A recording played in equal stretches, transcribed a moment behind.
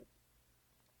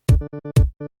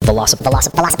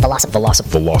Velocipodcast.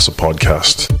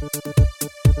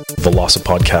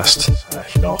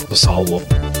 Velocipodcast. No, Vasalvo.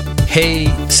 Hey,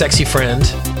 sexy friend.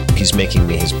 He's making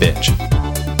me his bitch.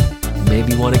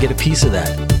 Maybe want to get a piece of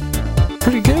that.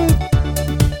 Pretty good.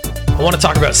 I want to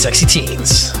talk about sexy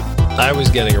teens. I was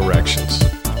getting erections.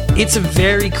 It's a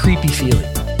very creepy feeling.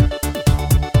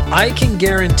 I can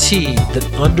guarantee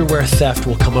that underwear theft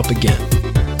will come up again.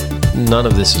 None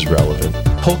of this is relevant.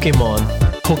 Pokemon,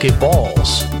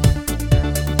 Pokeballs.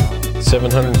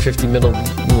 750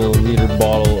 milliliter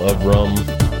bottle of rum.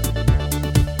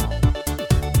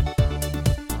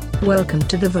 Welcome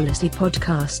to the Velocity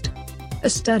Podcast, a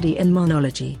study in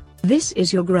monology. This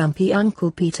is your grumpy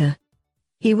Uncle Peter.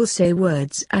 He will say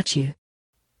words at you.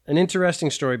 An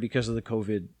interesting story because of the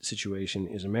COVID situation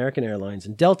is American Airlines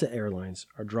and Delta Airlines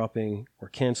are dropping or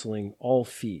canceling all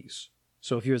fees.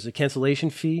 So if there's a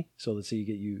cancellation fee, so let's say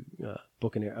you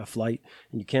book a flight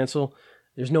and you cancel,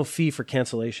 there's no fee for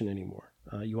cancellation anymore.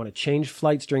 You want to change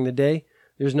flights during the day,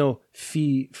 there's no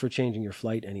fee for changing your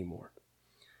flight anymore.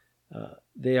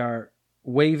 They are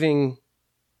waiving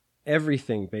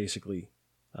everything basically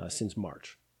since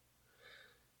March.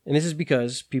 And this is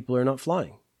because people are not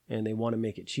flying and they want to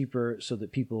make it cheaper so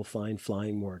that people find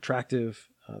flying more attractive.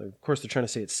 Of course, they're trying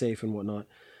to say it's safe and whatnot.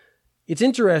 It's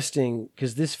interesting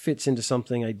because this fits into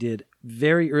something I did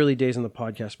very early days on the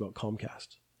podcast about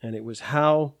Comcast. And it was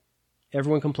how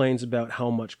everyone complains about how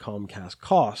much Comcast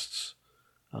costs.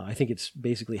 I think it's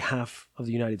basically half of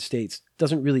the United States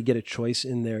doesn't really get a choice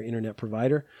in their internet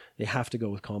provider. They have to go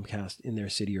with Comcast in their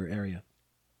city or area.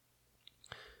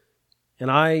 And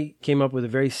I came up with a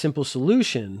very simple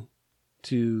solution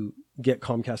to get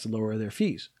Comcast to lower their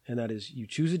fees. And that is you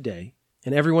choose a day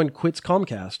and everyone quits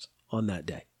Comcast on that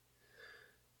day.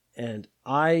 And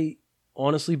I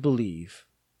honestly believe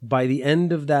by the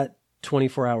end of that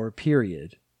 24-hour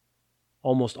period,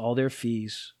 almost all their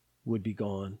fees would be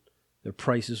gone, their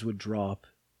prices would drop,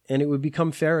 and it would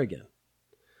become fair again.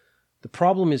 The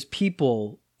problem is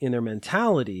people in their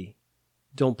mentality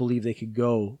don't believe they could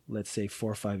go, let's say, 4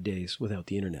 or 5 days without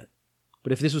the internet.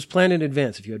 But if this was planned in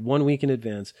advance, if you had 1 week in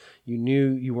advance, you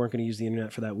knew you weren't going to use the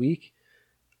internet for that week,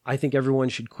 I think everyone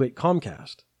should quit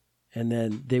Comcast. And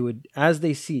then they would, as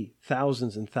they see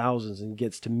thousands and thousands and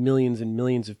gets to millions and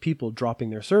millions of people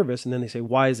dropping their service, and then they say,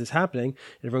 why is this happening?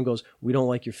 And everyone goes, we don't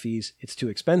like your fees. It's too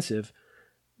expensive.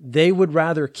 They would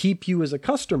rather keep you as a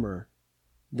customer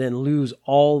than lose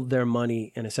all their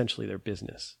money and essentially their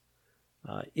business.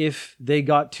 If they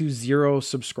got to 0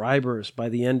 subscribers by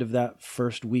the end of that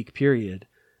first week period,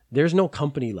 there's no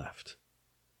company left.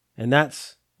 And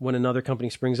that's when another company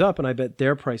springs up, and I bet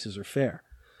their prices are fair.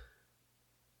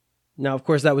 Now, of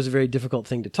course, that was a very difficult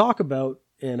thing to talk about,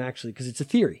 and actually, because it's a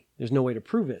theory, there's no way to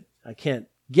prove it. I can't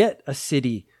get a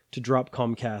city to drop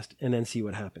Comcast and then see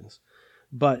what happens.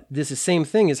 But this same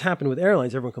thing has happened with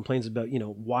airlines. Everyone complains about,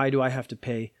 why do I have to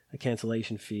pay a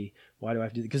cancellation fee? Why do I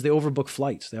have to do that? Because they overbook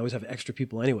flights. They always have extra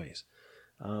people anyways.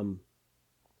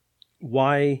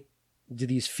 Why do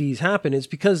these fees happen? It's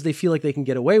because they feel like they can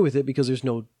get away with it because there's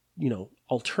no,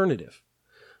 alternative.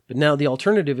 But now the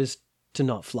alternative is to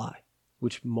not fly,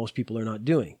 which most people are not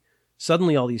doing.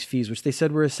 Suddenly all these fees, which they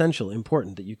said were essential,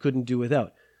 important, that you couldn't do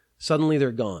without, suddenly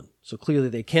they're gone. So clearly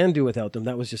they can do without them.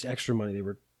 That was just extra money they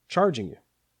were charging you.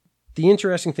 The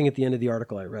interesting thing at the end of the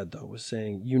article I read, though, was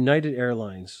saying United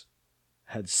Airlines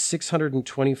had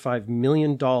 $625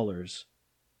 million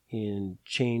in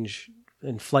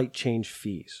flight change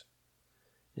fees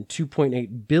and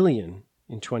 $2.8 billion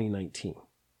in 2019.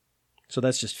 So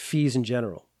that's just fees in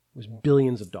general. It was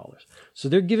billions of dollars. So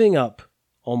they're giving up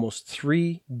almost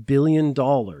 $3 billion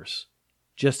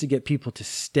just to get people to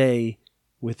stay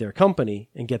with their company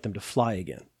and get them to fly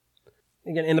again.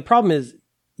 And the problem is,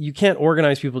 you can't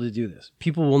organize people to do this.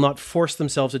 People will not force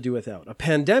themselves to do without. A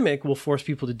pandemic will force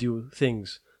people to do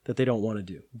things that they don't want to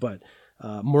do. But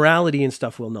morality and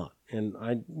stuff will not. And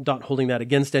I'm not holding that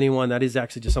against anyone. That is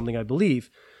actually just something I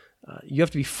believe. You have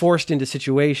to be forced into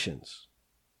situations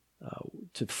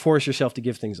to force yourself to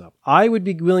give things up. I would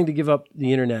be willing to give up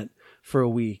the internet for a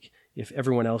week if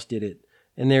everyone else did it.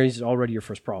 And there's already your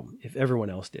first problem, if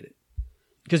everyone else did it.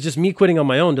 Because just me quitting on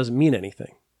my own doesn't mean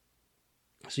anything.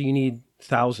 So you need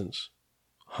thousands,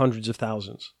 hundreds of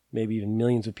thousands, maybe even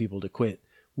millions of people to quit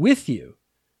with you,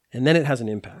 and then it has an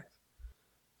impact.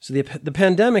 So the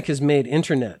pandemic has made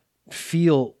internet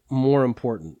feel more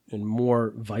important and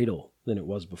more vital than it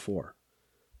was before,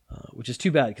 which is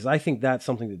too bad because I think that's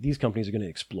something that these companies are going to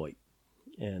exploit.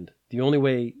 And the only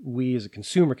way we as a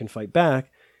consumer can fight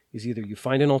back is either you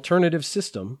find an alternative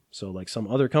system, so like some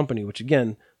other company, which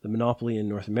again, the monopoly in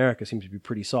North America seems to be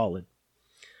pretty solid,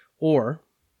 or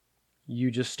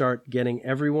You just start getting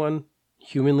everyone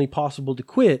humanly possible to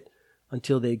quit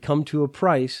until they come to a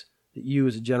price that you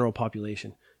as a general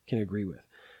population can agree with.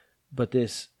 But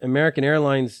this American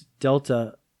Airlines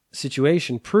Delta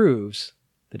situation proves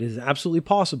that it is absolutely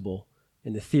possible,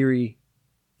 and the theory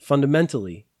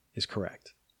fundamentally is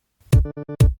correct.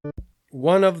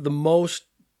 One of the most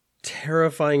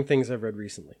terrifying things I've read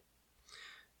recently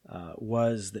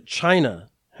was that China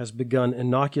has begun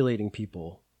inoculating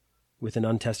people with an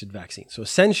untested vaccine. So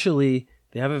essentially,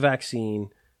 they have a vaccine.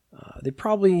 They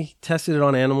probably tested it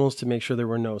on animals to make sure there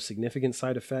were no significant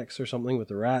side effects or something with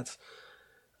the rats.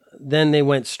 Then they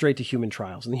went straight to human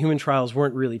trials. And the human trials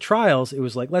weren't really trials. It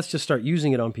was like, let's just start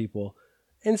using it on people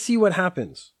and see what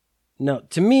happens. Now,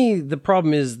 to me, the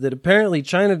problem is that apparently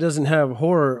China doesn't have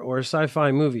horror or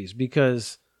sci-fi movies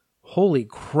because, holy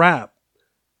crap,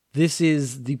 this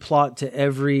is the plot to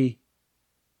every,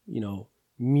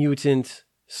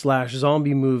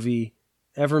 mutant/zombie movie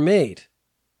ever made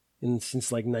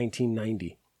since like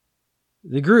 1990.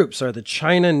 The groups are the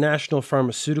China National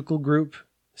Pharmaceutical Group,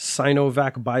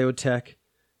 Sinovac Biotech,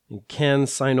 and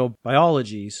CanSino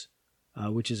Biologies,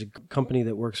 which is a company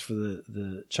that works for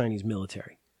the Chinese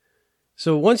military.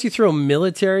 So once you throw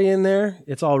military in there,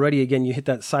 it's already, again, you hit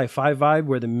that sci-fi vibe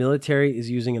where the military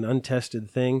is using an untested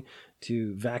thing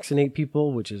to vaccinate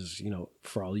people, which is,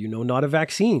 for all you know, not a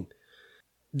vaccine.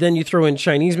 Then you throw in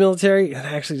Chinese military, it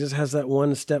actually just has that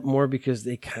one step more because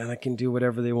they kind of can do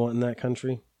whatever they want in that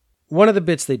country. One of the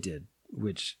bits they did,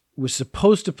 which was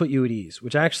supposed to put you at ease,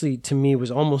 which actually to me was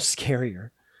almost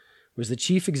scarier, was the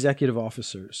chief executive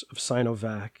officers of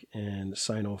Sinovac and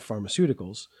Sino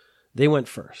Pharmaceuticals. They went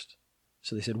first.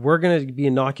 So they said, we're going to be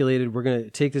inoculated. We're going to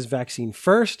take this vaccine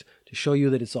first to show you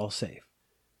that it's all safe.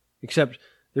 Except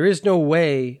there is no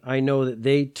way I know that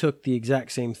they took the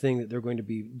exact same thing that they're going to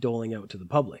be doling out to the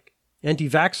public.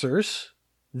 Anti-vaxxers,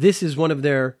 this is one of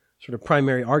their sort of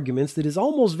primary arguments that is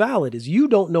almost valid, is you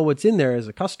don't know what's in there as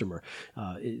a customer.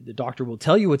 The doctor will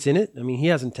tell you what's in it. I mean, he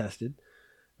hasn't tested.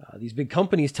 These big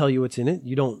companies tell you what's in it.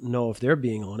 You don't know if they're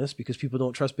being honest because people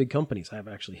don't trust big companies. I've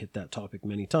actually hit that topic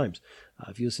many times.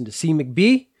 If you listen to C.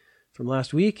 McBee from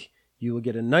last week, you will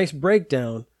get a nice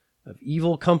breakdown of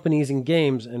evil companies and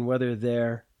games and whether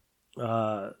their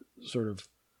sort of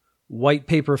white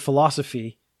paper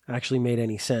philosophy actually made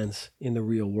any sense in the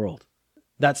real world.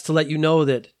 That's to let you know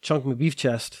that Chunk McBeef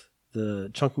Chest, the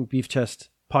Chunk McBeef Chest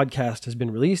podcast has been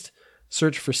released.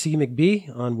 Search for C.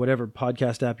 McBee on whatever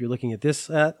podcast app you're looking at this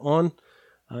on,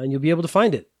 and you'll be able to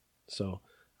find it. So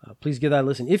please give that a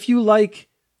listen. If you like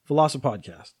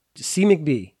Velocipodcast, C.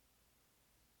 McBee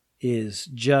is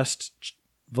just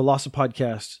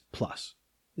Velocipodcast Plus,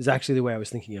 is actually the way I was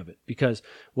thinking of it. Because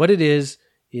what it is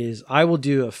I will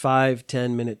do a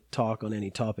 5-10 minute talk on any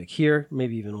topic here,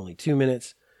 maybe even only 2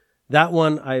 minutes. That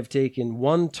one, I've taken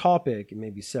one topic and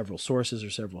maybe several sources or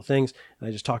several things, and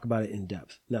I just talk about it in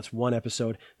depth. And that's one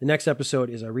episode. The next episode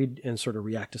is I read and sort of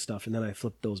react to stuff, and then I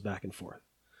flip those back and forth.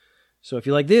 So if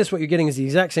you like this, what you're getting is the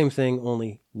exact same thing,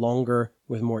 only longer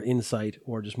with more insight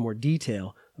or just more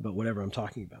detail about whatever I'm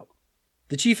talking about.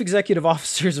 The chief executive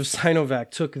officers of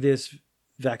Sinovac took this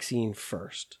vaccine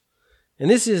first. And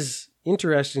this is,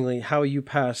 interestingly, how you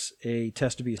pass a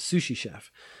test to be a sushi chef.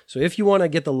 So if you want to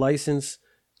get the license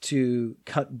to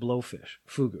cut blowfish,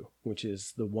 fugu, which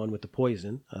is the one with the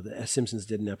poison. The Simpsons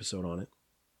did an episode on it.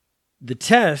 The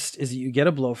test is that you get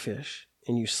a blowfish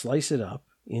and you slice it up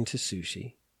into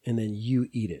sushi and then you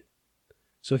eat it.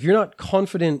 So if you're not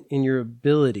confident in your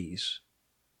abilities,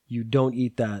 you don't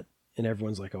eat that and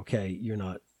everyone's like, okay, you're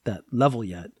not that level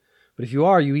yet. But if you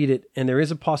are, you eat it and there is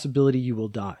a possibility you will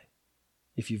die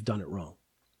if you've done it wrong.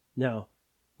 Now,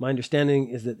 my understanding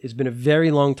is that it's been a very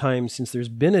long time since there's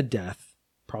been a death,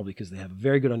 probably because they have a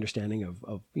very good understanding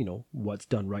of what's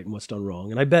done right and what's done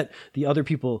wrong. And I bet the other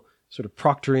people sort of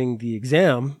proctoring the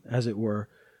exam, as it were,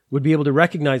 would be able to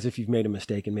recognize if you've made a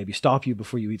mistake and maybe stop you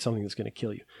before you eat something that's going to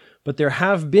kill you. But there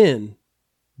have been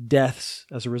deaths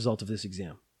as a result of this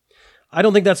exam. I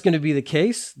don't think that's going to be the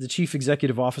case. The chief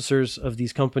executive officers of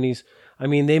these companies, I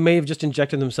mean, they may have just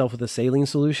injected themselves with a saline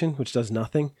solution, which does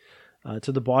nothing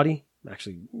to the body.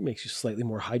 Actually makes you slightly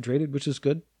more hydrated, which is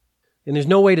good. And there's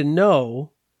no way to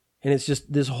know. And it's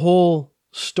just, this whole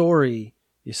story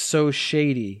is so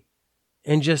shady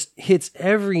and just hits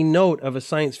every note of a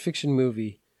science fiction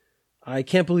movie. I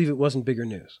can't believe it wasn't bigger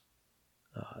news.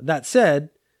 That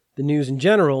said, the news in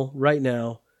general right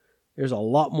now, there's a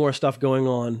lot more stuff going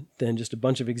on than just a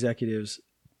bunch of executives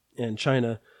in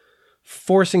China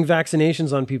forcing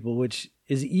vaccinations on people, which,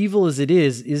 as evil as it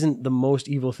is, isn't the most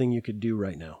evil thing you could do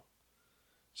right now.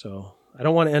 So I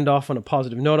don't want to end off on a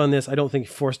positive note on this. I don't think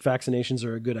forced vaccinations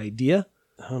are a good idea.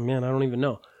 Oh man, I don't even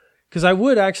know. Because I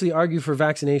would actually argue for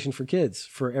vaccination for kids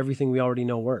for everything we already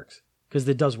know works. Because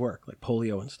it does work, like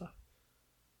polio and stuff.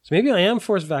 So maybe I am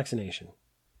forced vaccination.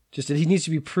 Just that he needs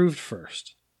to be proved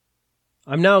first.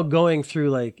 I'm now going through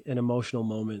like an emotional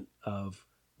moment of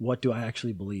what do I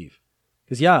actually believe?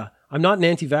 Because yeah, I'm not an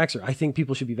anti-vaxxer. I think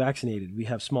people should be vaccinated. We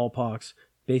have smallpox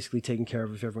basically taken care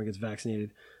of if everyone gets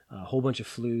vaccinated. A whole bunch of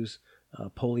flus,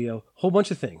 polio, whole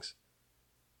bunch of things.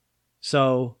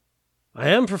 So I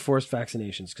am for forced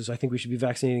vaccinations because I think we should be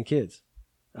vaccinating kids.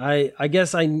 I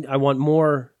guess I want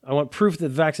more. I want proof that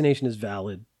vaccination is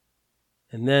valid.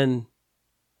 And then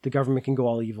the government can go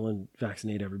all evil and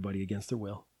vaccinate everybody against their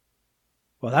will.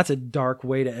 Well, that's a dark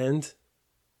way to end.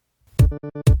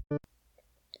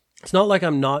 It's not like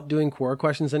I'm not doing Quora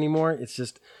questions anymore. It's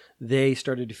just they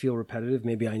started to feel repetitive.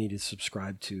 Maybe I need to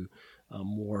subscribe to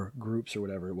more groups or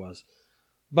whatever it was.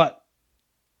 But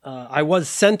I was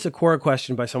sent a Quora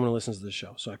question by someone who listens to the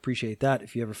show. So I appreciate that.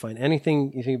 If you ever find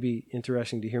anything you think would be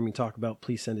interesting to hear me talk about,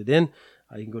 please send it in.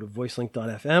 You can go to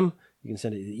voicelink.fm. You can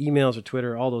send it to emails or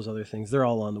Twitter, all those other things. They're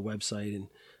all on the website,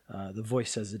 and the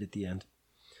voice says it at the end.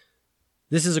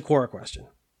 This is a Quora question.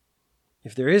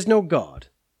 If there is no God,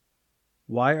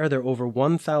 why are there over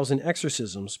 1,000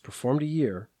 exorcisms performed a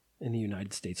year in the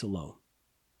United States alone?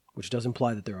 Which does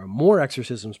imply that there are more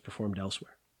exorcisms performed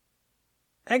elsewhere.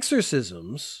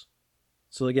 Exorcisms,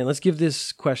 so again, let's give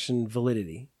this question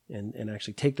validity and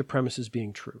actually take the premise as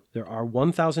being true. There are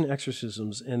 1,000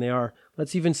 exorcisms, and they are,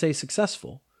 let's even say,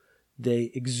 successful.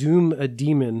 They exhume a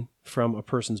demon from a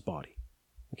person's body.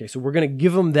 Okay, so we're going to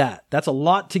give them that. That's a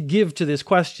lot to give to this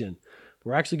question.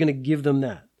 We're actually going to give them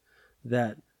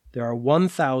that there are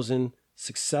 1,000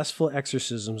 successful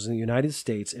exorcisms in the United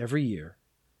States every year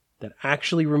that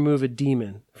actually remove a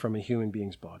demon from a human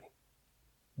being's body.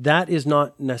 That is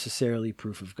not necessarily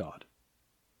proof of God.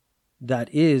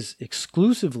 That is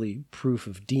exclusively proof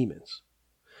of demons.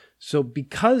 So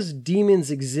because demons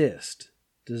exist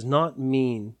does not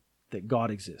mean that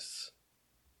God exists.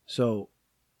 So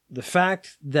the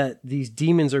fact that these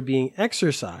demons are being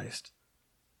exorcised,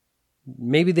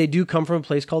 maybe they do come from a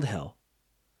place called hell.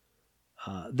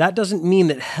 That doesn't mean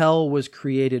that hell was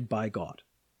created by God.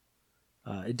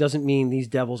 It doesn't mean these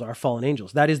devils are fallen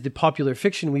angels. That is the popular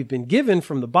fiction we've been given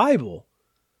from the Bible,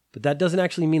 but that doesn't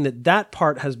actually mean that that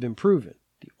part has been proven.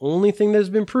 The only thing that has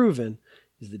been proven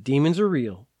is that demons are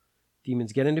real.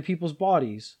 Demons get into people's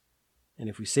bodies, and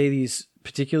if we say these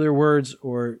particular words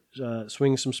or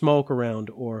swing some smoke around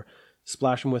or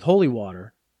splash them with holy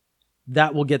water,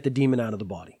 that will get the demon out of the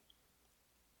body.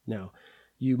 Now,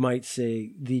 you might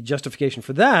say the justification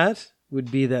for that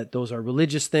would be that those are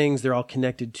religious things. They're all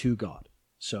connected to God.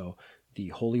 So the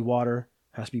holy water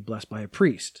has to be blessed by a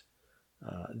priest.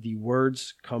 The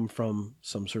words come from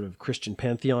some sort of Christian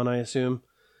pantheon, I assume.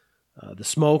 The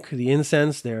smoke, the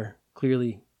incense, they're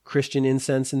clearly Christian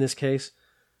incense in this case.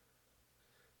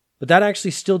 But that actually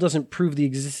still doesn't prove the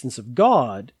existence of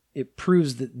God. It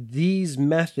proves that these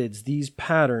methods, these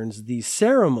patterns, these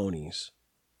ceremonies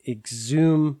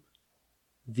exhume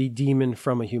the demon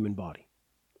from a human body.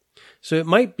 So it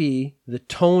might be the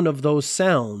tone of those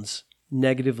sounds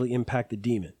negatively impact the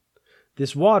demon.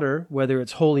 This water, whether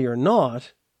it's holy or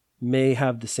not, may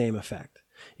have the same effect.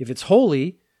 If it's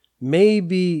holy,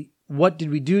 maybe what did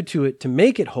we do to it to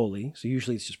make it holy? So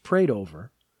usually it's just prayed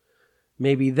over.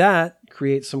 Maybe that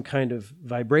creates some kind of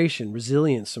vibration,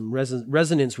 resilience, some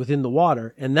resonance within the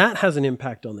water, and that has an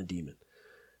impact on the demon.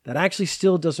 That actually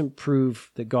still doesn't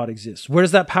prove that God exists. Where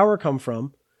does that power come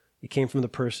from? It came from the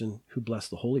person who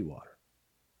blessed the holy water.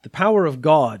 The power of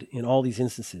God in all these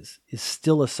instances is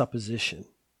still a supposition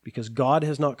because God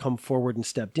has not come forward and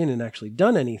stepped in and actually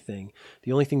done anything.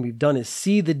 The only thing we've done is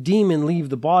see the demon leave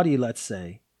the body, let's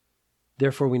say.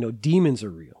 Therefore, we know demons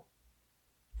are real.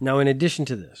 Now, in addition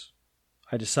to this,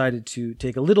 I decided to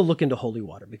take a little look into holy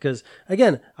water because,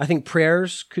 again, I think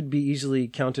prayers could be easily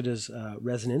counted as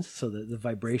resonance. So the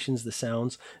vibrations, the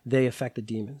sounds, they affect the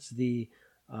demons. The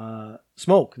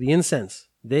smoke, the incense,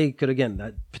 they could, again,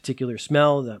 that particular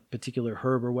smell, that particular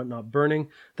herb or whatnot burning,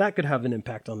 that could have an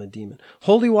impact on the demon.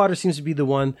 Holy water seems to be the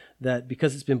one that,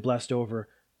 because it's been blessed over,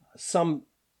 some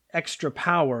extra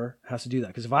power has to do that.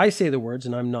 Because if I say the words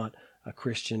and I'm not a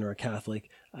Christian or a Catholic,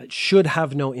 it should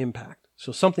have no impact.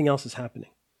 So something else is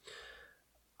happening.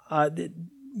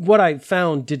 What I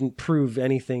found didn't prove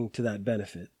anything to that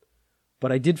benefit,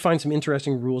 but I did find some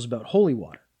interesting rules about holy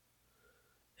water.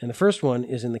 And the first one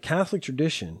is in the Catholic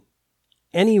tradition,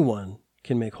 anyone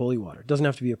can make holy water. It doesn't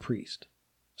have to be a priest.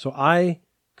 So I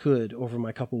could, over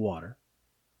my cup of water,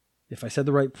 if I said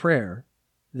the right prayer,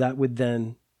 that would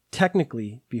then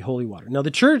technically be holy water. Now the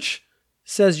church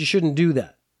says you shouldn't do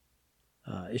that.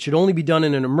 It should only be done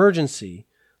in an emergency,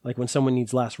 like when someone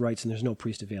needs last rites and there's no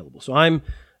priest available. So I'm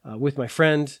with my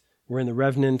friend. We're in the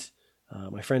Revenant.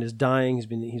 My friend is dying. He's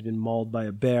been mauled by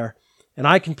a bear. And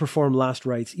I can perform last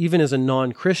rites even as a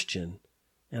non-Christian,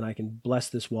 and I can bless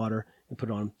this water and put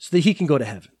it on him so that he can go to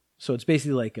heaven. So it's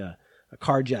basically like a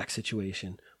carjack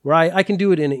situation where I can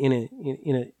do it in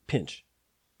a pinch.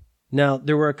 Now,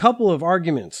 there were a couple of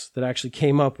arguments that actually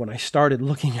came up when I started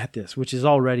looking at this, which is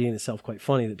already in itself quite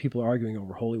funny that people are arguing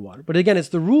over holy water. But again, it's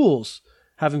the rules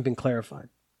haven't been clarified.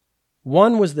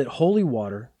 One was that holy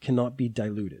water cannot be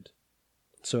diluted.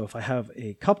 So if I have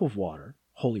a cup of water,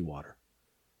 holy water,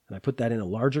 and I put that in a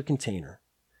larger container,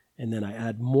 and then I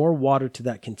add more water to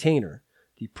that container,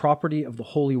 the property of the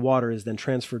holy water is then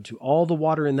transferred to all the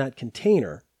water in that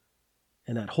container,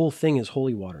 and that whole thing is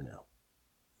holy water now.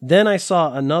 Then I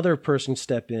saw another person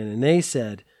step in, and they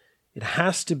said it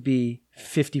has to be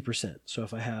 50%. So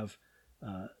if I have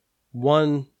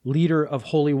 1 liter of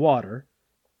holy water,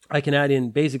 I can add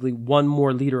in basically 1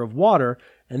 more liter of water,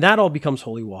 and that all becomes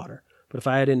holy water. But if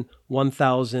I add in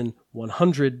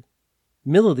 1,100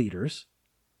 milliliters,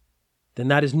 then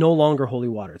that is no longer holy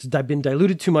water. It's been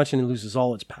diluted too much and it loses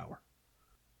all its power.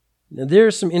 Now,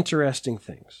 there's some interesting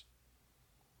things,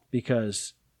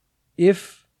 because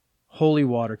if holy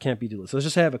water can't be diluted, so let's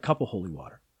just say I have a cup of holy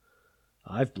water.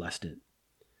 I've blessed it.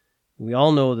 We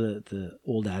all know the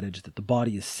old adage that the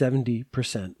body is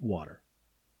 70% water.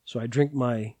 So I drink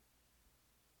my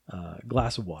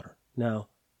glass of water. Now,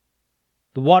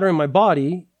 the water in my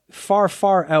body far,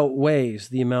 far outweighs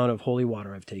the amount of holy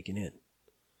water I've taken in.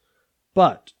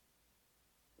 But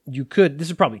this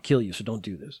would probably kill you, so don't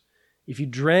do this. If you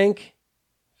drank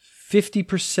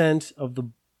 50% of the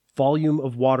volume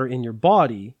of water in your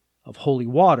body, of holy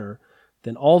water,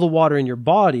 then all the water in your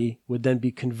body would then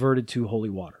be converted to holy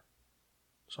water.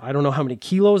 So I don't know how many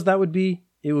kilos that would be.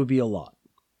 It would be a lot.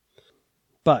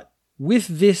 But with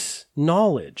this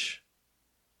knowledge,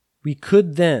 we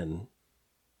could then,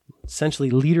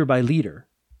 essentially liter by liter,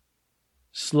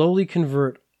 slowly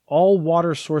convert all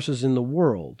water sources in the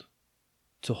world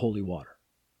to holy water.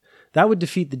 That would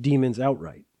defeat the demons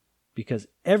outright, because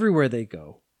everywhere they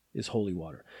go is holy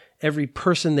water. Every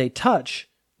person they touch,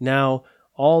 now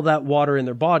all that water in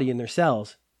their body, in their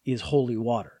cells, is holy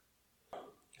water.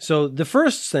 So the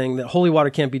first thing, that holy water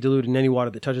can't be diluted in any water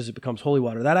that touches it becomes holy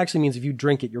water, that actually means if you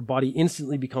drink it, your body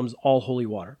instantly becomes all holy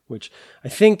water, which I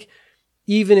think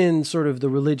even in sort of the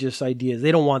religious ideas,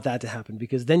 they don't want that to happen,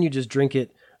 because then you just drink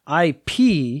it. I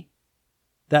pee,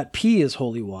 that pee is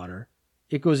holy water.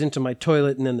 It goes into my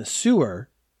toilet and then the sewer,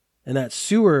 and that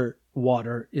sewer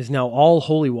water is now all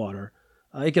holy water.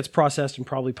 It gets processed and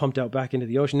probably pumped out back into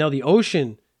the ocean. Now the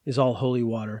ocean is all holy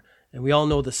water, and we all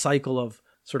know the cycle of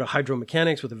sort of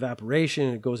hydromechanics with evaporation,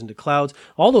 and it goes into clouds.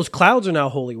 All those clouds are now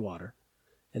holy water,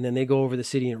 and then they go over the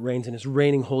city and it rains, and it's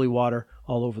raining holy water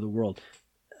all over the world.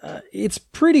 It's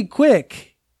pretty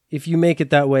quick, if you make it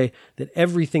that way, that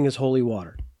everything is holy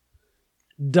water.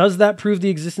 Does that prove the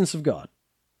existence of God?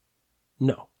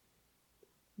 No.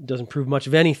 It doesn't prove much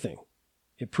of anything.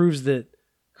 It proves that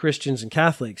Christians and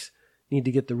Catholics need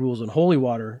to get the rules on holy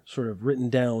water sort of written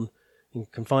down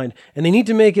and confined. And they need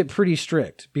to make it pretty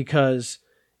strict, because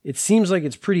it seems like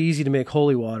it's pretty easy to make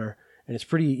holy water, and it's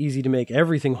pretty easy to make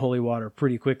everything holy water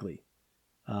pretty quickly.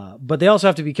 But they also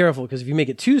have to be careful, because if you make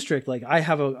it too strict, like I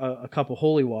have a cup of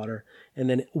holy water and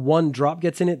then 1 drop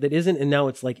gets in it that isn't, and now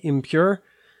it's like impure,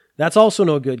 that's also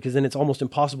no good, because then it's almost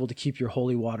impossible to keep your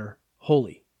holy water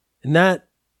holy. And that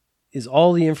is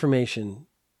all the information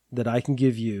that I can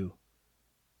give you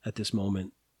at this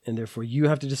moment. And therefore you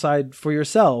have to decide for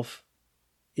yourself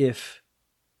if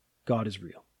God is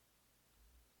real.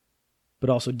 But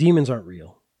also demons aren't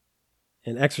real,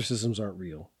 and exorcisms aren't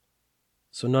real.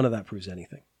 So none of that proves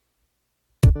anything.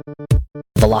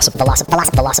 Velocip Podcast.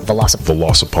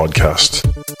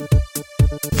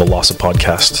 Velocip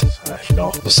Podcast.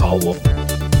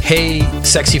 Hey,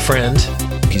 sexy friend.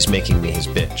 He's making me his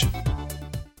bitch.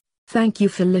 Thank you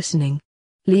for listening.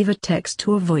 Leave a text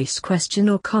or voice question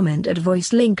or comment at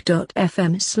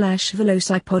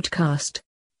voicelink.fm/velocipodcast.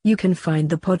 You can find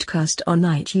the podcast on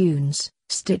iTunes,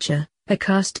 Stitcher,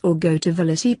 Acast, or go to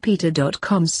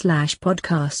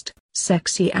velocipeter.com/podcast.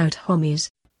 Sexy out, homies.